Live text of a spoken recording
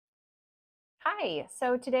Hi,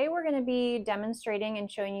 so today we're going to be demonstrating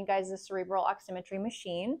and showing you guys the cerebral oximetry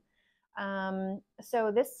machine.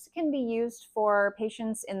 So this can be used for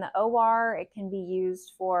patients in the OR. It can be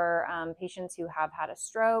used for patients who have had a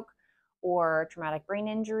stroke or traumatic brain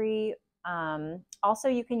injury. Also,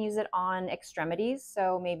 you can use it on extremities.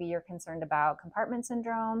 So maybe you're concerned about compartment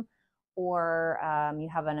syndrome, or you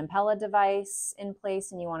have an Impella device in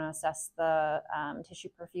place and you want to assess the tissue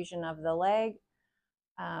perfusion of the leg.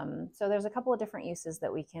 So there's a couple of different uses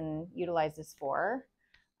that we can utilize this for.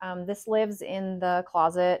 This lives in the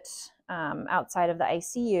closet outside of the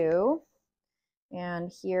ICU.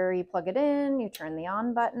 And here you plug it in, you turn the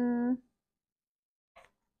on button,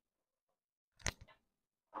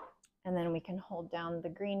 and then we can hold down the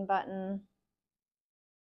green button.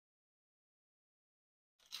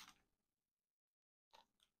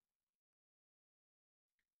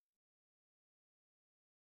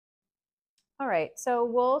 All right, so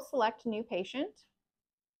we'll select new patient,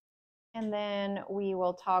 and then we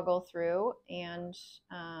will toggle through and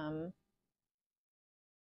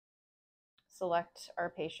select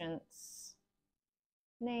our patient's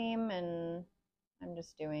name, and I'm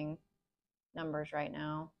just doing numbers right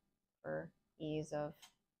now for ease of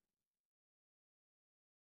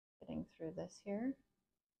getting through this here.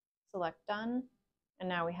 Select done, and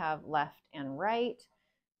now we have left and right.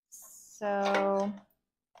 So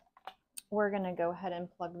we're going to go ahead and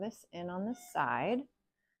plug this in on the side.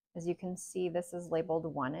 As you can see, this is labeled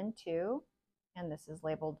 1 and 2, and this is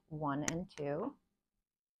labeled 1 and 2.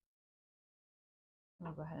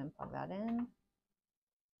 I'll go ahead and plug that in.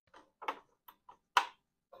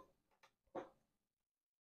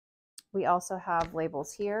 We also have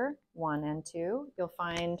labels here, 1 and 2. You'll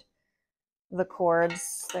find the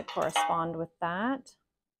cords that correspond with that.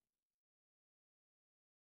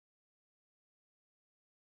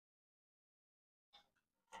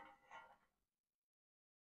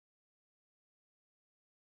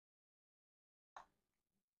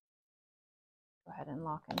 Go ahead and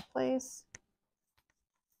lock in place.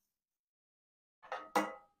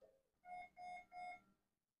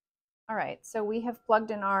 All right, so we have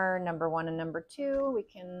plugged in our number 1 and number 2. We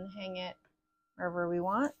can hang it wherever we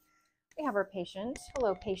want. We have our patient.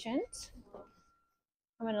 Hello, patient.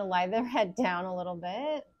 I'm going to lie their head down a little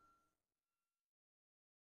bit.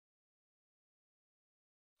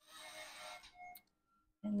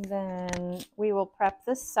 And then we will prep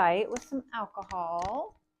the site with some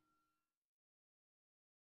alcohol.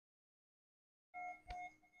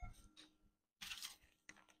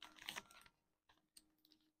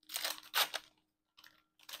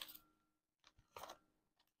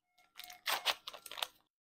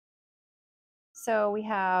 So we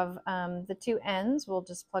have the two ends. We'll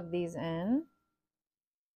just plug these in.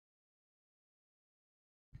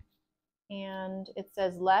 And it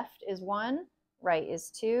says left is 1, right is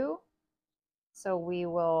 2. So we've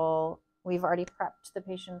already prepped the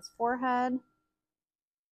patient's forehead.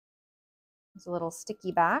 There's a little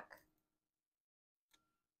sticky back.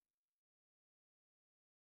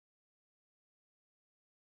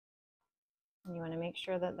 And you want to make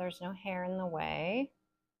sure that there's no hair in the way.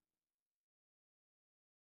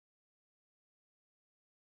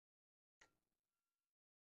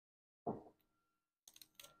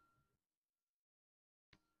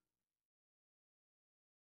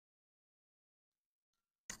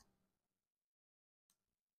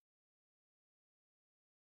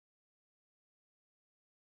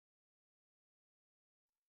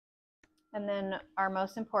 And then our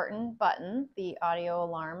most important button, the audio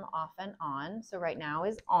alarm off and on. So right now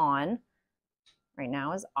is on, right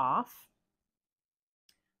now is off.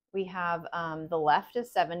 We have the left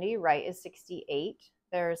is 70, right is 68.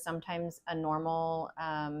 There's sometimes a normal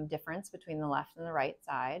difference between the left and the right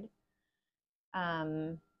side.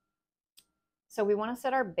 So we want to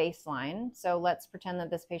set our baseline. So let's pretend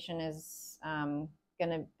that this patient is going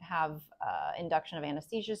to have induction of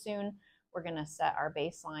anesthesia soon. We're going to set our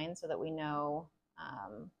baseline so that we know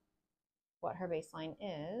what her baseline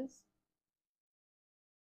is.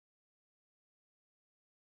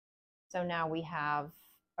 So now we have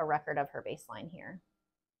a record of her baseline here.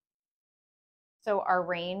 So our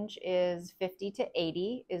range is 50 to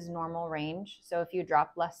 80 is normal range. So if you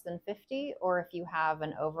drop less than 50, or if you have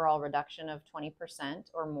an overall reduction of 20%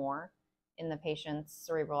 or more in the patient's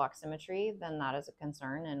cerebral oximetry, then that is a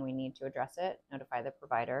concern and we need to address it, notify the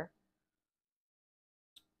provider.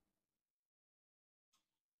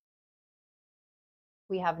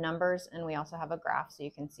 We have numbers and we also have a graph so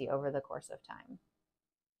you can see over the course of time.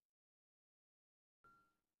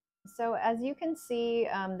 So as you can see,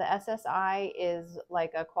 the SSI is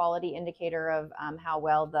like a quality indicator of how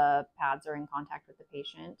well the pads are in contact with the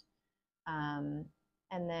patient.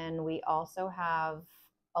 And then we also have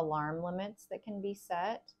alarm limits that can be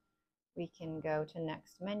set. We can go to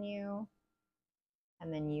next menu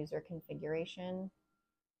and then user configuration.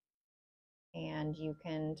 And you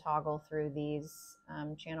can toggle through these.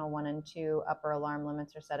 Channel 1 and 2 upper alarm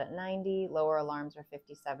limits are set at 90, lower alarms are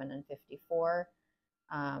 57 and 54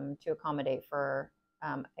 to accommodate for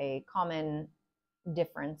a common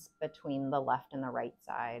difference between the left and the right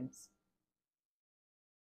sides.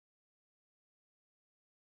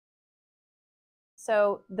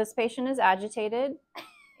 So this patient is agitated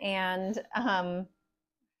and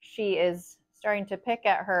she is starting to pick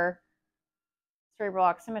at her cerebral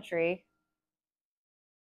oximetry,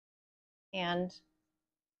 and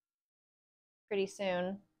pretty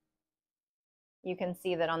soon you can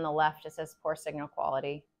see that on the left it says poor signal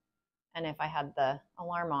quality, and if I had the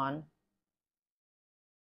alarm on,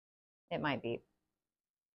 it might beep.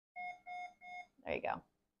 There you go.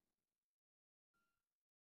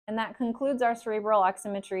 And that concludes our cerebral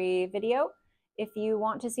oximetry video. If you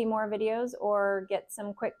want to see more videos or get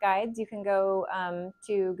some quick guides, you can go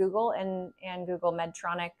to Google and Google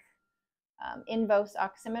Medtronic Invos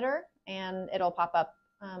oximeter, and it'll pop up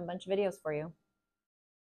a bunch of videos for you.